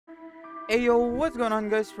Hey yo, what's going on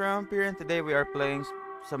guys, Framper, and today we are playing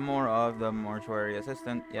some more of the Mortuary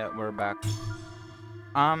Assistant. Yeah, we're back.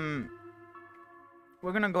 Um,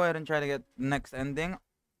 we're gonna go ahead and try to get next ending.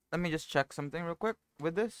 Let me just check something real quick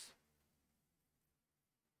with this.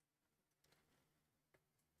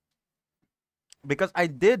 Because I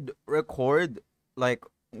did record, like,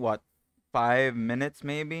 what, 5 minutes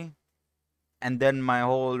maybe? And then my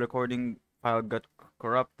whole recording file got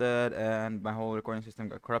corrupted and my whole recording system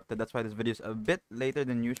got corrupted. That's why this video is a bit later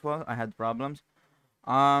than usual. I had problems.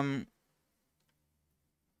 Um,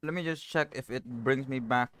 Let me just check if it brings me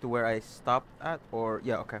back to where I stopped at, or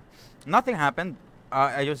yeah, okay. Nothing happened.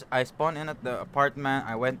 I spawned in at the apartment.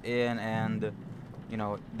 I went in and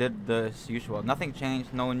did the usual. Nothing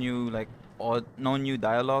changed. No new no new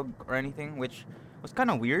dialogue or anything, which was kind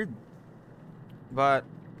of weird. But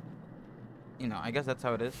I guess that's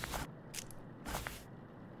how it is.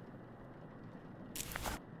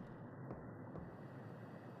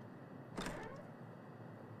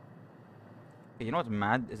 Okay, you know what's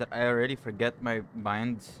mad is that I already forget my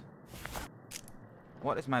binds.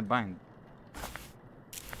 What is my bind?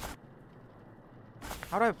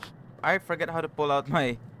 How do I forget how to pull out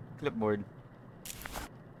my clipboard.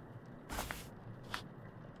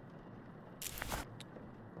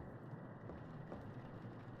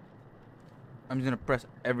 I'm just gonna press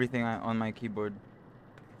everything on my keyboard.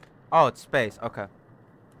 Oh, it's space. Okay.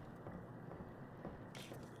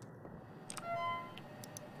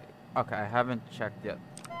 Okay, I haven't checked yet.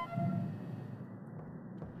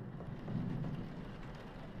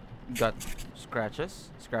 Got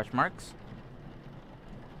scratches, scratch marks.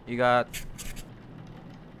 You got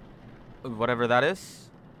whatever that is,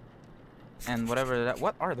 and whatever that.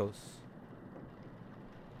 What are those?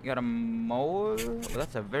 You got a mole. Oh,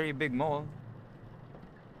 that's a very big mole.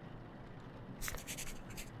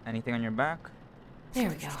 Anything on your back? There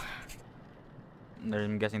we go.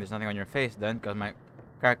 I'm guessing there's nothing on your face then, because my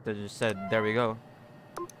character just said, "There we go."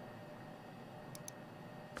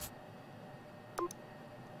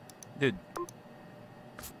 Dude.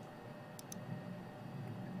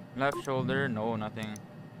 Left shoulder, no, nothing.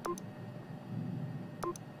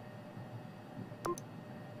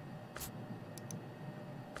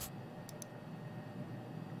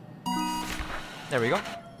 There we go.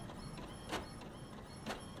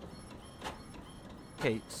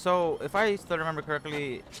 Okay, so if I still remember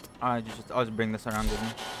correctly, I'll just bring this around with me.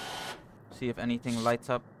 See if anything lights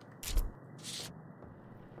up.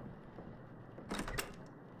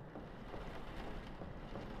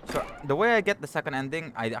 So the way I get the second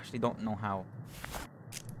ending, I actually don't know how.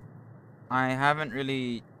 I haven't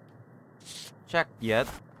really checked yet.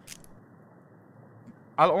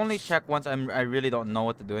 I'll only check once I really don't know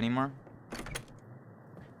what to do anymore.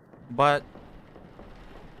 But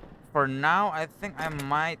for now, I think I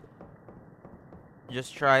might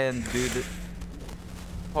just try and do the.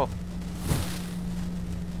 Oh.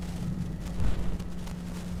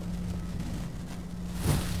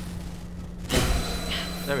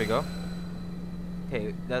 There we go.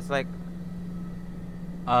 Okay, that's like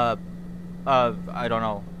I don't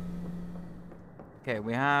know. Okay,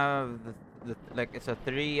 we have the like it's a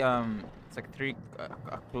three it's like three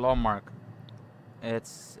a claw mark.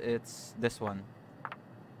 It's this one.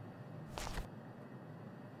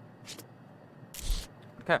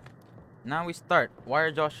 Okay, now we start.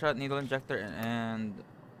 Wire jaw shut, needle injector, and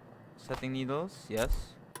setting needles.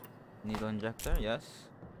 Yes. Needle injector. Yes.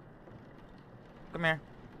 Come here.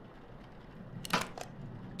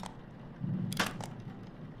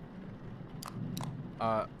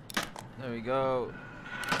 Uh, there we go.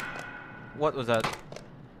 What was that?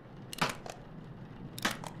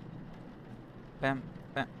 Bam,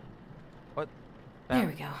 bam. What? Bam. There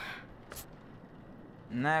we go.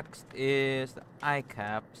 Next is the eye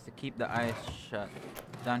caps to keep the eyes shut.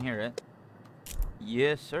 Down here, right?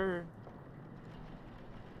 Yes, sir.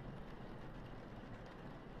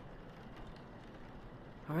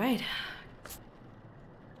 All right.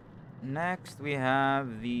 Next, we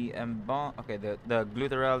have the embalm. Okay, the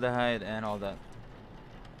glutaraldehyde and all that.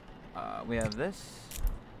 We have this.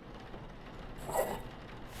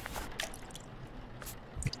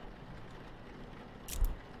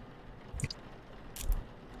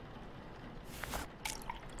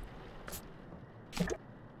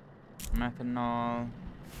 Methanol.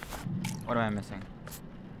 What am I missing?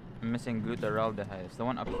 I'm missing glutaraldehyde. It's the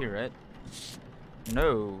one up here, right?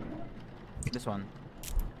 No. This one.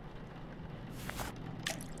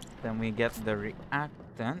 Then we get the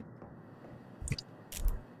reactant.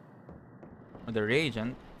 Or the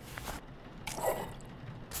reagent.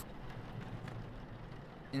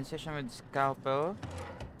 Incision with scalpel.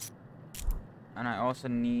 And I also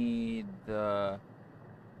need the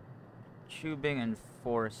tubing and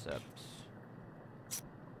forceps.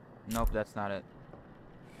 Nope, that's not it.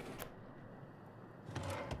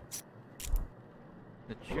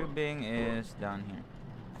 The tubing is down here.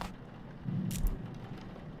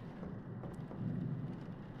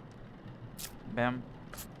 Bam.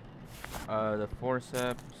 The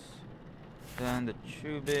forceps. Then the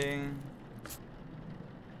tubing.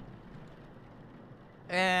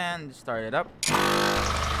 And start it up.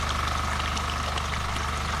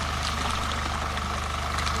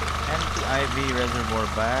 Empty IV reservoir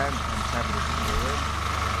bag and tap the fluid.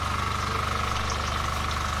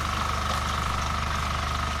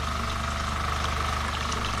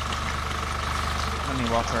 Let me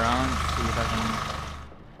walk around, see if I can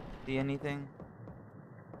see anything.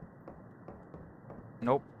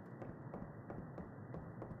 Nope.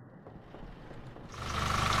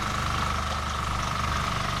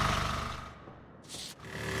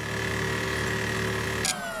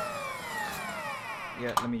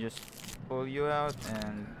 Yeah, let me just pull you out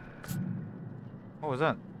and... What was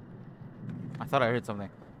that? I thought I heard something.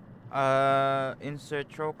 Insert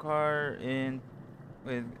trocar in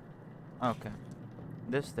with... Okay.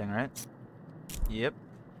 This thing, right? Yep.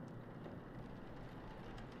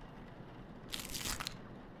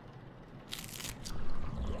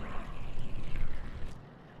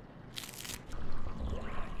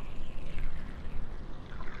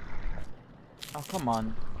 Oh, come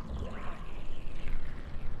on.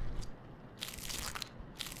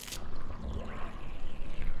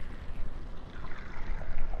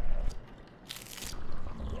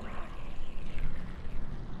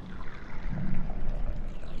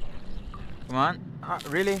 Come on.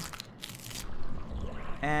 Really?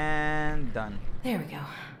 And done. There we go.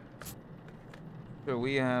 So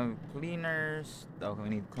we have cleaners. Oh, we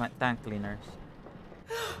need tank cleaners.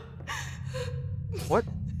 What?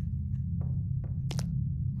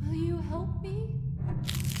 Will you help me?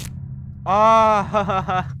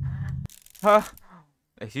 Ah!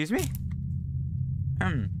 Excuse me?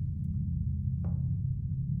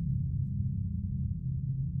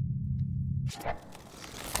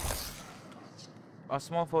 A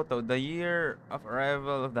small photo. The year of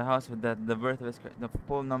arrival of the house with the birth of the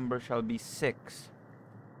full number shall be 6.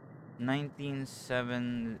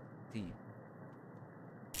 1970.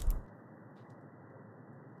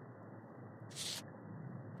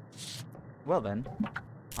 Well then.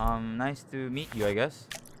 Nice to meet you, I guess.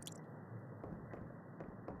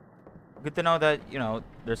 Good to know that, you know,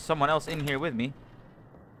 there's someone else in here with me.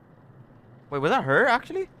 Wait, was that her,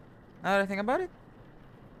 actually? Now that I think about it?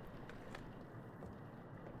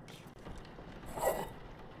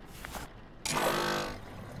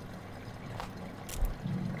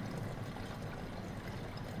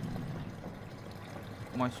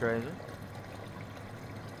 Moisturizer.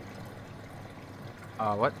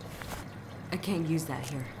 What? I can't use that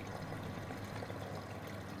here.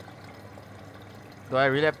 Do I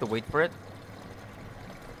really have to wait for it?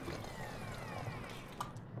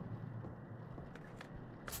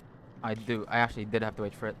 I do. I actually did have to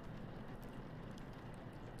wait for it.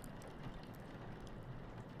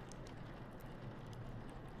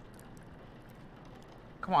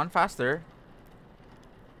 Come on, faster.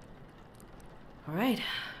 All right.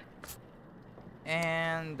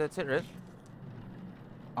 And that's it, right?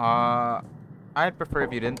 I'd prefer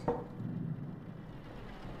if you didn't.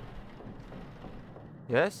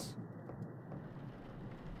 Yes?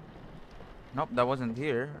 Nope, that wasn't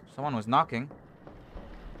here. Someone was knocking.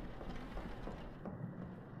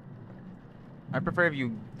 I prefer if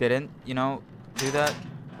you didn't, you know, do that.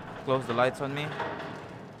 Close the lights on me.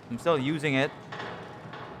 I'm still using it.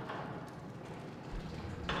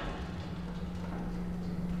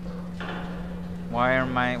 Why is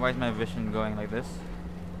my vision going like this?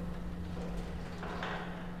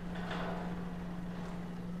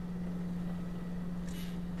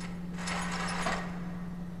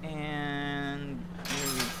 And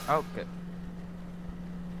okay.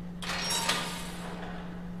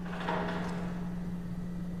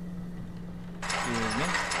 Excuse me.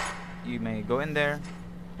 You may go in there.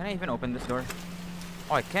 Can I even open this door?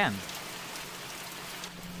 Oh, I can.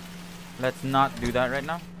 Let's not do that right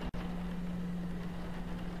now.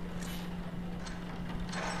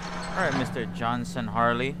 Alright, Mr. Johnson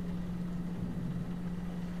Harley.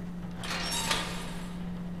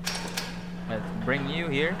 Let's bring you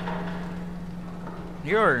here.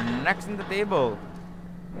 You're next in the table.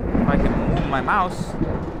 If I can move my mouse.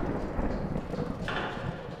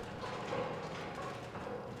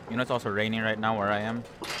 You know, it's also raining right now where I am.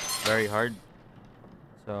 Very hard.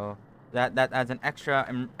 So that adds an extra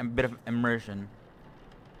bit of immersion.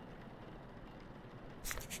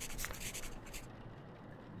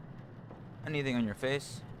 Anything on your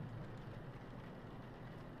face?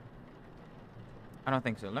 I don't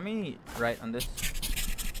think so. Let me write on this.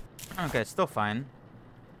 Okay, still fine.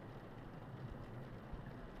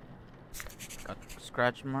 Got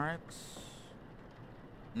scratch marks.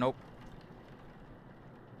 Nope.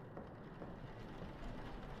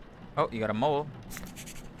 Oh, you got a mole.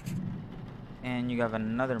 And you have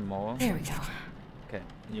another mole. There we go. Okay,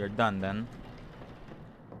 you're done then.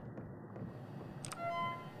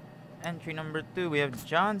 Entry number 2, we have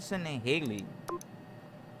Johnson and Haley.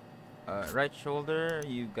 Right shoulder,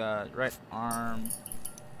 you got right arm.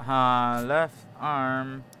 Left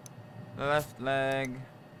arm. Left leg.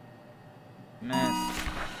 Miss.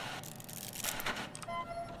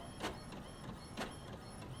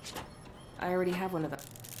 I already have one of those.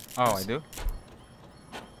 Oh, I do?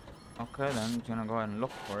 Okay, then I'm just gonna go ahead and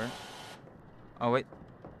look for it. Oh, wait.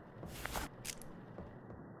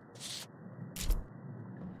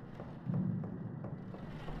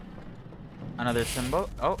 Another symbol.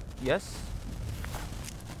 Oh, yes.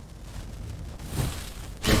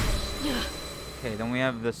 Okay, then we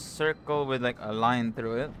have the circle with like a line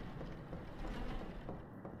through it.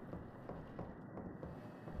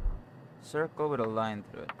 Circle with a line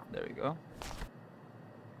through it. There we go.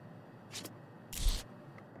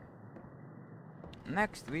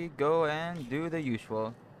 Next, we go and do the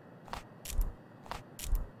usual.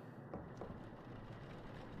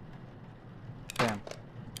 Bam.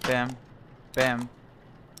 Bam. Bam.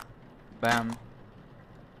 Bam.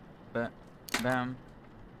 Bam. Bam.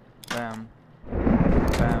 Bam.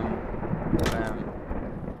 Bam. Bam.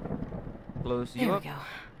 Close you There up. we go.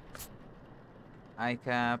 Eye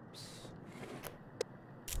caps.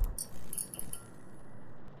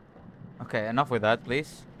 Okay, enough with that,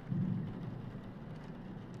 please.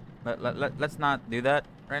 Let's not do that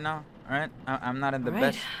right now. Alright? I'm not in the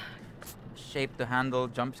Alright. best shape to handle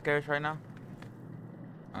jump scares right now.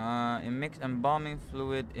 It mix embalming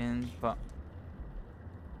fluid in.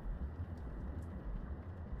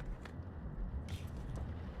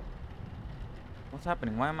 What's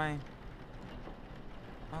happening? Why am I?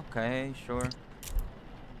 Okay, sure.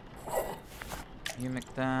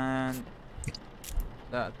 Humectant.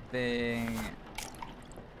 That thing.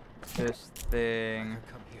 This thing.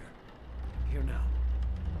 Come here. Here now.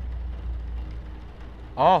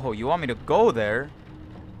 Oh, you want me to go there?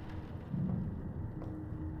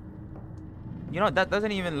 You know, that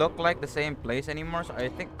doesn't even look like the same place anymore, so I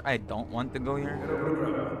think I don't want to go here. Head over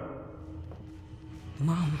to Grandma.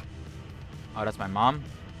 Mom. Oh, that's my mom?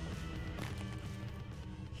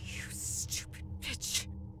 You stupid bitch.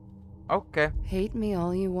 Okay. Hate me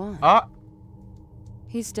all you want. Ah!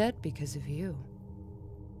 He's dead because of you.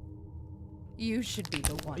 You should be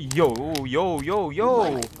the one. Yo, yo, yo,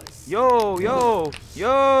 yo! Yo, yo!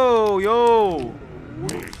 Yo, yo!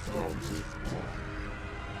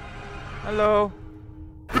 Hello.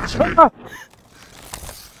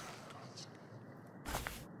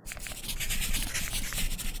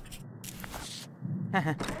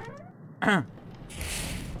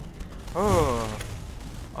 Oh.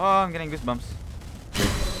 Oh, I'm getting goosebumps.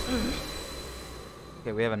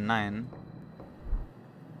 Okay, we have a 9.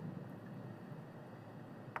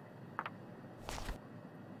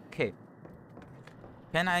 Okay.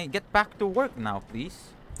 Can I get back to work now,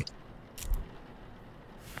 please?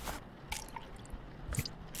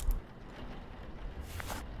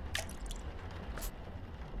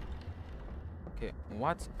 Okay,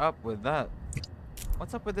 what's up with that?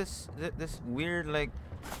 What's up with this this weird like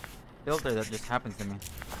filter that just happens to me?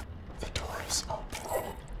 The door is open.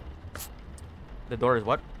 The door is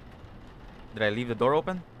what? Did I leave the door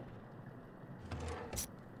open?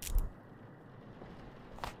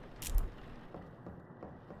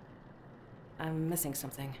 I'm missing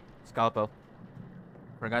something. Scalpel.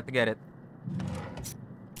 Forgot to get it.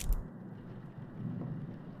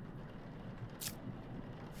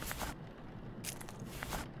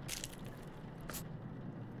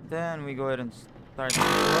 Then we go ahead and start.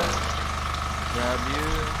 Grab you.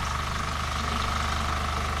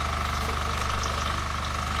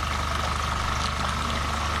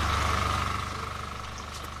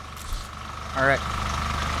 Alright.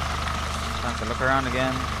 Time to look around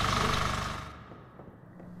again.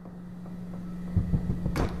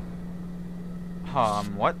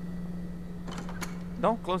 What?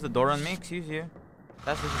 Don't close the door on me, excuse you.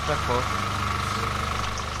 That's disrespectful.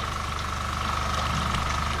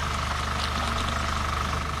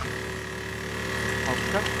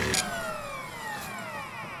 Okay.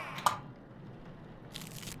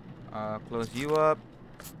 Close you up.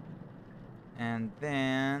 And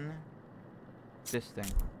then this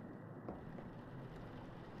thing.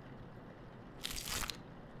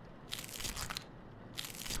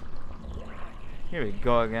 Here we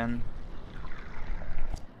go again.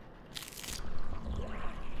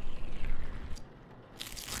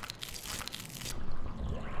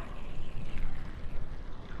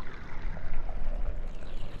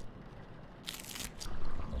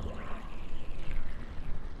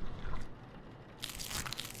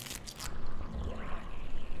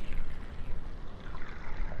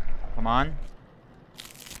 Come on.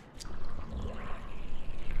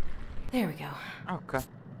 There we go. Okay.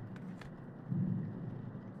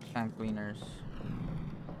 Tank cleaners.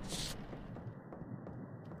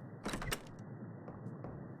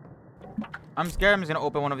 I'm scared I'm just gonna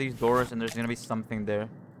open one of these doors and there's gonna be something there.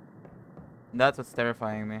 That's what's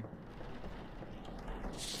terrifying me. Is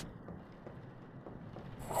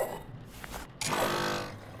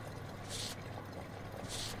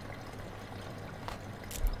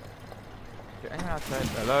there anyone outside?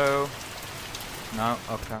 Hello? No?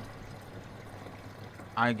 Okay.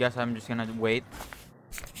 I guess I'm just gonna wait.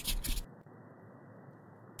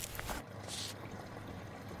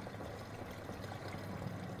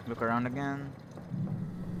 Look around again.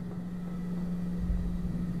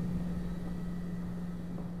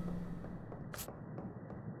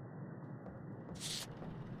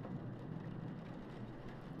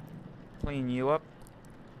 Clean you up.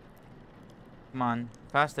 Come on.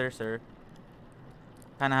 Faster, sir.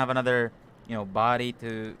 Kinda have another, you know, body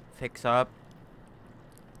to fix up.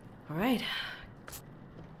 All right.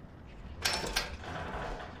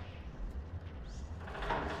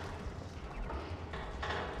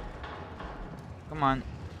 Come on.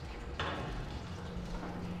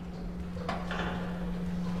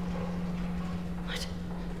 What?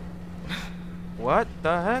 What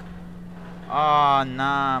the heck? Oh,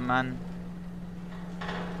 nah, man.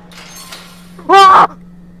 Ah!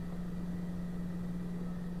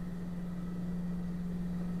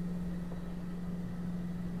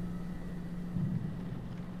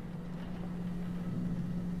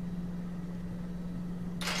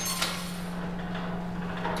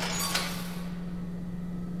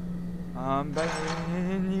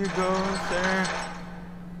 In you go, sir.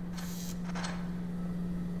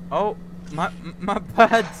 Oh, my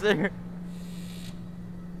bad, sir.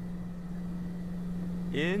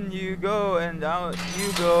 In you go and out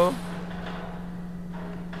you go.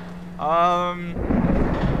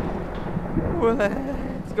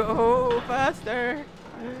 Let's go faster.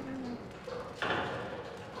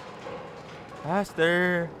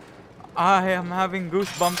 Faster. I am having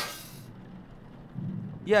goosebumps.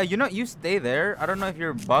 Yeah, you know, you stay there. I don't know if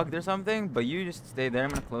you're bugged or something, but you just stay there.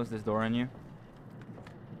 I'm gonna close this door on you.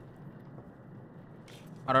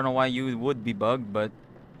 I don't know why you would be bugged, but...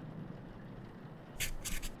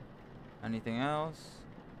 Anything else?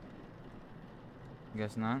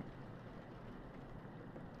 Guess not.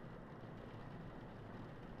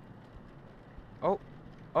 Oh,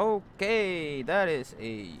 okay. That is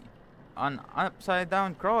an upside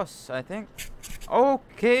down cross, I think.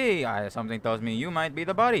 Okay, something tells me you might be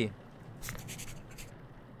the body.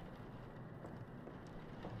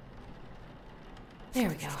 There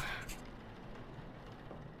we go.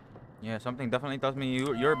 Yeah, something definitely tells me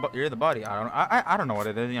you're the body. I don't know what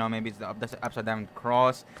it is. You know, maybe it's the upside down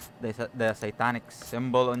cross, the satanic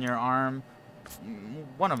symbol on your arm.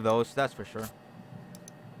 One of those, that's for sure.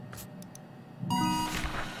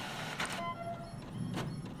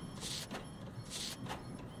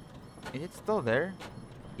 Is it still there?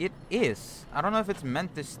 It is. I don't know if it's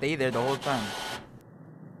meant to stay there the whole time.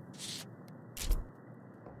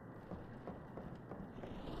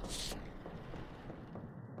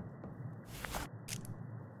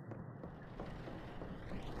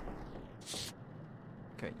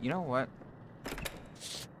 Okay, you know what?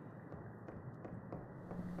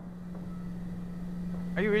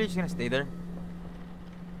 Are you really just gonna stay there?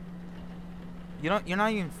 You're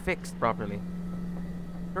not even fixed properly.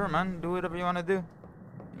 Sure, man. Do whatever you want to do.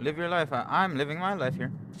 Live your life. I'm living my life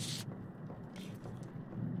here.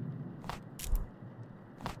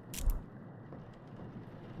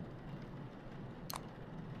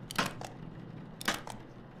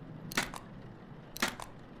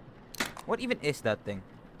 What even is that thing?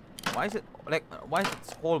 Why is it like? Why is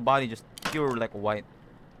its whole body just pure like white?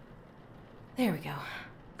 There we go.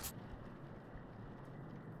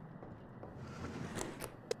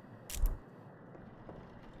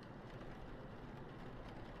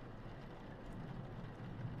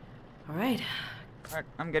 Alright. Alright,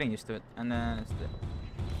 I'm getting used to it. And then it's the...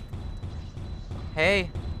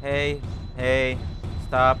 Hey, hey, hey.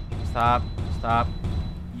 Stop, stop, stop.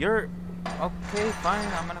 You're... Okay, fine.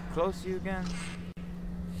 I'm gonna close you again.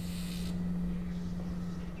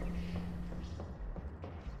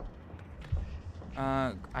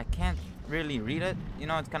 I can't really read it. You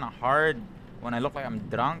know, it's kind of hard when I look like I'm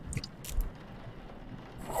drunk.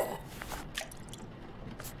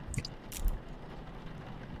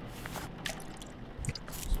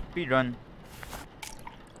 Speedrun.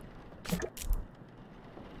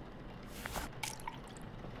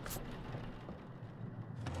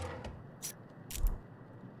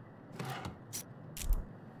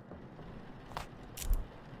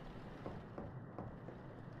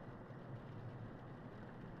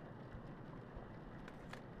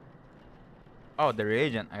 Oh, the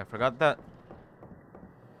reagent. I forgot that.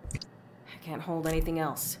 I can't hold anything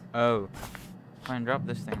else. Oh. Fine, drop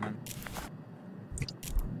this thing then.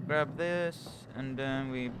 Grab this, and then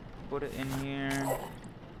we put it in here.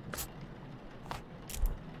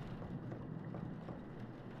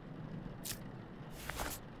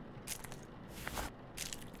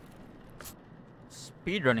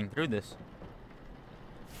 Speed running through this.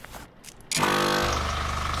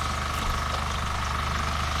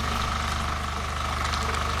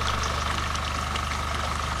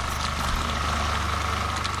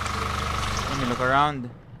 Let me look around.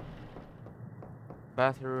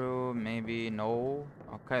 Bathroom, maybe. No.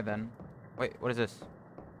 Okay then. Wait, what is this?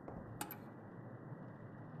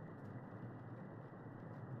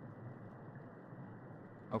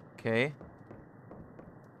 Okay.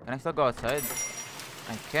 Can I still go outside?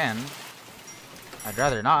 I can. I'd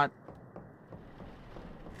rather not.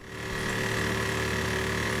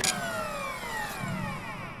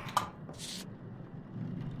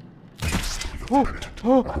 Oh,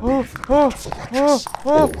 oh, oh, oh, oh,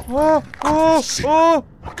 oh, oh, oh, oh.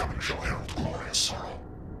 My coming shall herald glorious sorrow.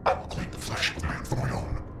 I will clean the flesh and man for my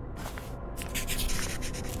own.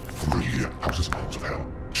 3 houses bones of hell.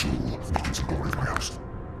 2 beacons of glory of my house.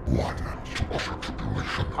 1 to usher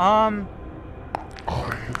tribulation.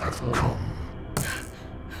 I have come.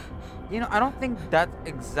 You know, I don't think that's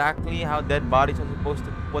exactly how dead bodies are supposed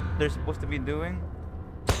to, what they're supposed to be doing.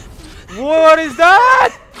 What is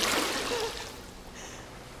that?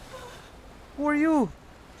 Who are you?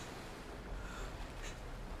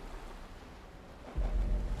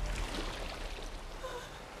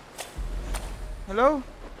 Hello?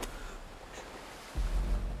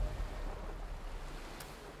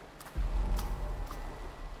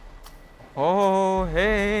 Oh,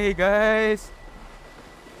 hey guys.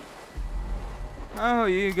 How are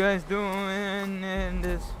you guys doing in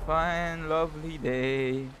this fine, lovely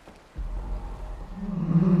day?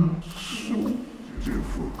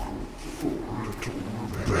 Difficult for little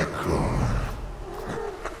Rebecca.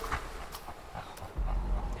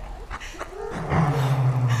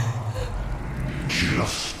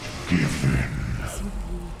 Just give in.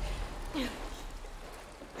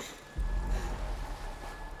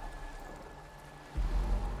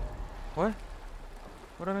 What?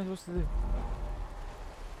 What am I supposed to do?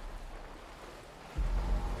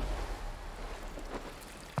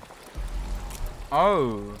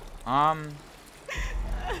 Oh, I'm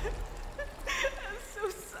so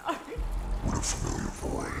sorry. What a familiar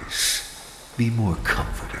voice. Be more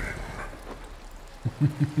comforting.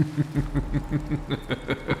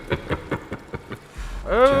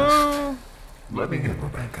 oh, Let me in,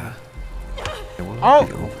 Rebecca. It will Oh.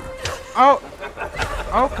 be over. oh,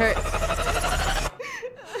 okay.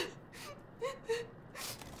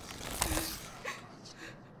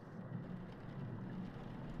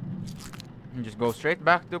 And just go straight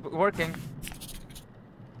back to working.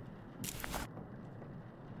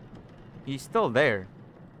 He's still there.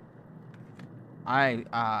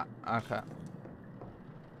 Okay.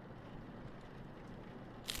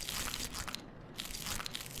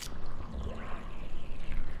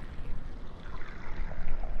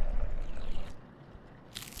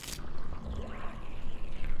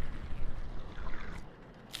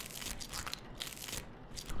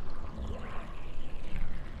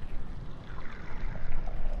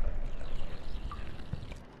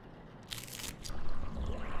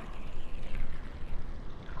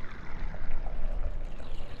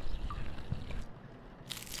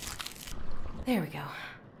 There we go.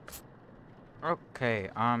 Okay,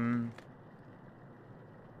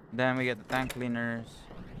 then we get the tank cleaners.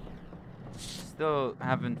 Still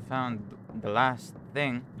haven't found the last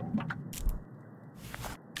thing.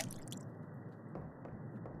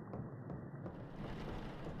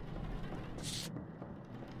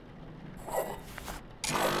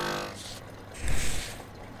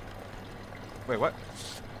 Wait, what?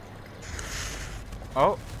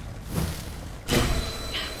 Oh.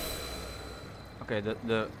 Okay,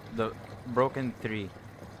 the broken 3.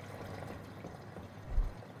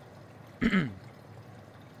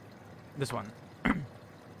 This one.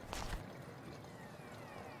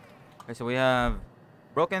 Okay, so we have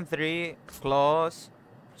Broken 3, claws,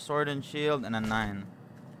 sword and shield, and a 9.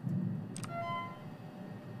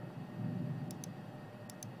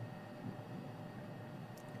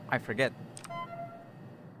 I forget.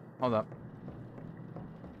 Hold up.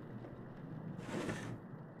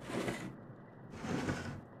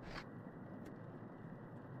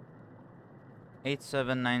 Eight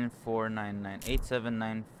seven nine four nine nine.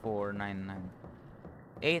 879499.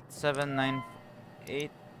 879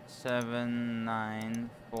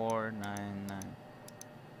 879499.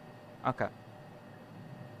 Okay.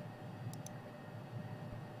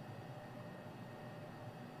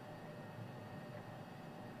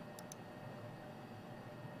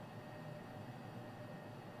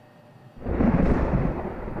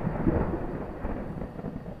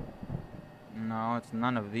 No, it's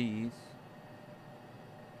none of these.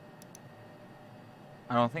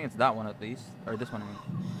 I don't think it's that one at least. Or this one, I mean.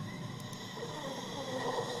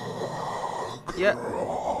 Yeah.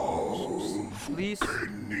 Please.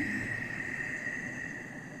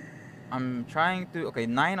 I'm trying to. Okay,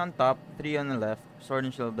 9 on top, 3 on the left, sword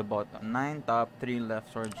and shield at the bottom. 9 top, 3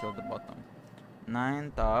 left, sword and shield at the bottom.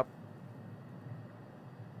 9 top.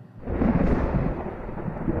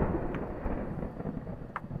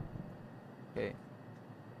 Okay.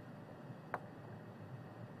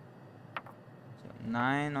 So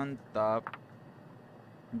 9 on top.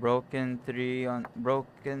 Broken 3 on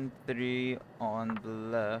the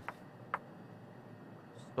left.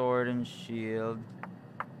 Sword and shield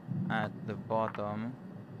at the bottom,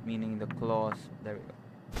 meaning the claws. There we go.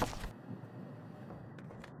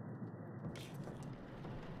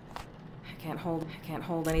 I can't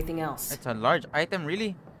hold anything else. It's a large item,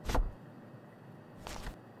 really?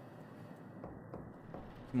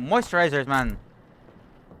 Moisturizers, man.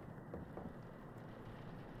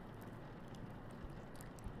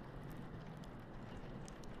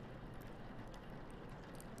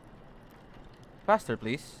 Faster,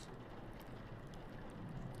 please.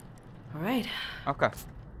 All right. Okay.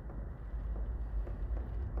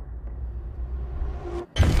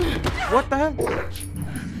 What the hell?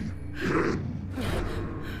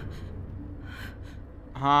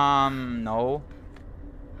 No.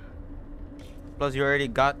 Plus, you already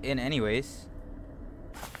got in anyways.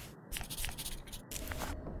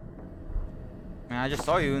 Man, I just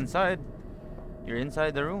saw you inside. You're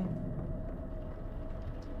inside the room.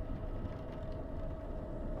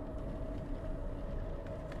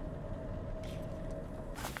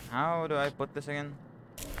 How do I put this again?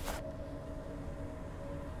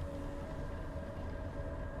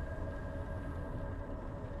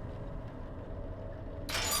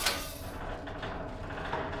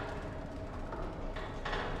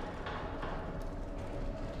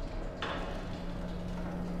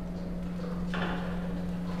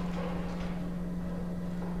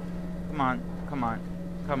 Come on, come on,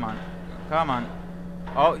 come on, come on.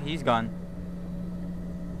 Oh, he's gone.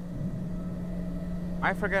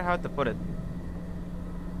 I forget how to put it.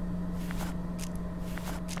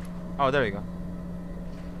 Oh, there we go.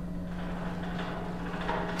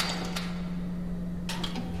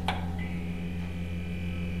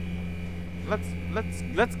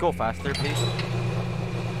 Let's go faster, please.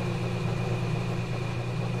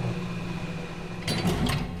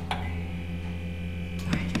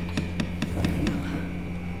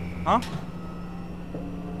 Huh?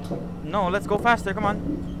 No, let's go faster, come on.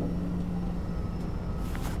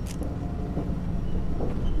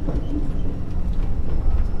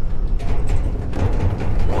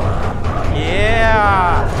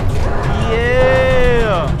 Yeah!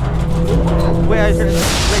 Yeah! Wait, I should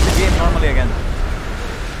play the game normally again.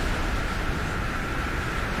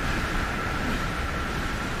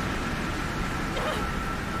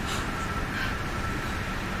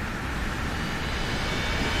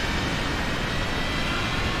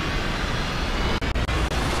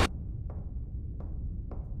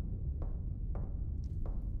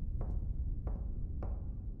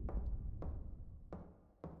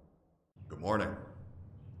 Morning.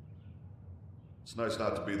 It's nice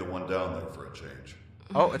not to be the one down there for a change.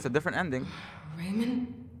 Oh, it's a different ending.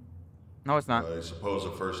 Raymond? No, it's not. I suppose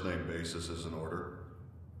a first name basis is in order.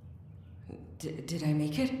 Did I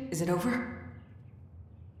make it? Is it over?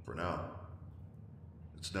 For now.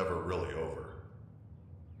 It's never really over.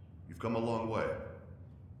 You've come a long way.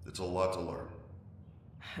 It's a lot to learn.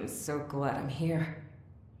 I'm so glad I'm here.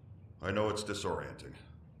 I know it's disorienting.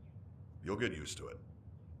 You'll get used to it.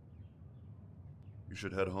 You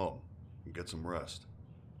should head home and get some rest.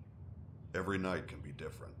 Every night can be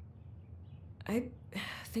different. I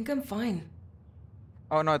think I'm fine.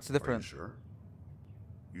 Oh no, it's Are different. you sure?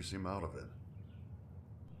 You seem out of it.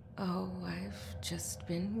 Oh, I've just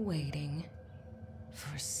been waiting.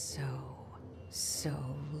 For so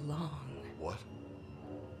long. What?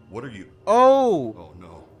 What are you? Oh! Oh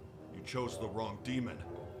no. You chose the wrong demon.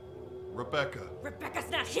 Rebecca. Rebecca's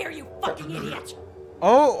not here, you fucking idiot!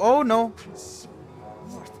 Oh no.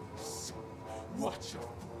 Worthless. Watch your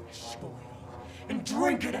foolish boy and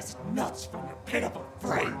drink it as it melts from your pitiful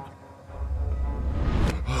frame.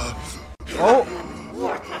 Oh!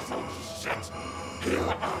 Worthless old shit.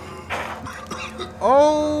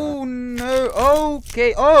 Oh no.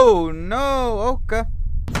 Okay. Oh no. Okay.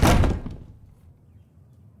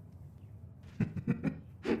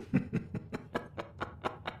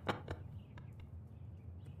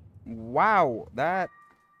 Wow, that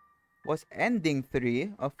was ending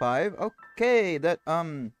 3 of 5. Okay, that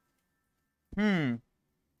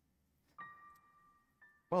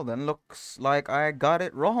well then looks like I got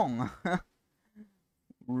it wrong.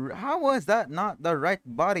 How was that not the right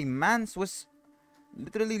body? Mans was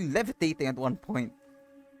literally levitating at one point.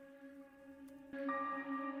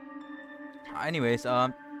 Anyways,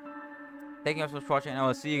 thank you guys for watching, and I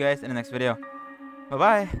will see you guys in the next video. Bye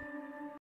bye.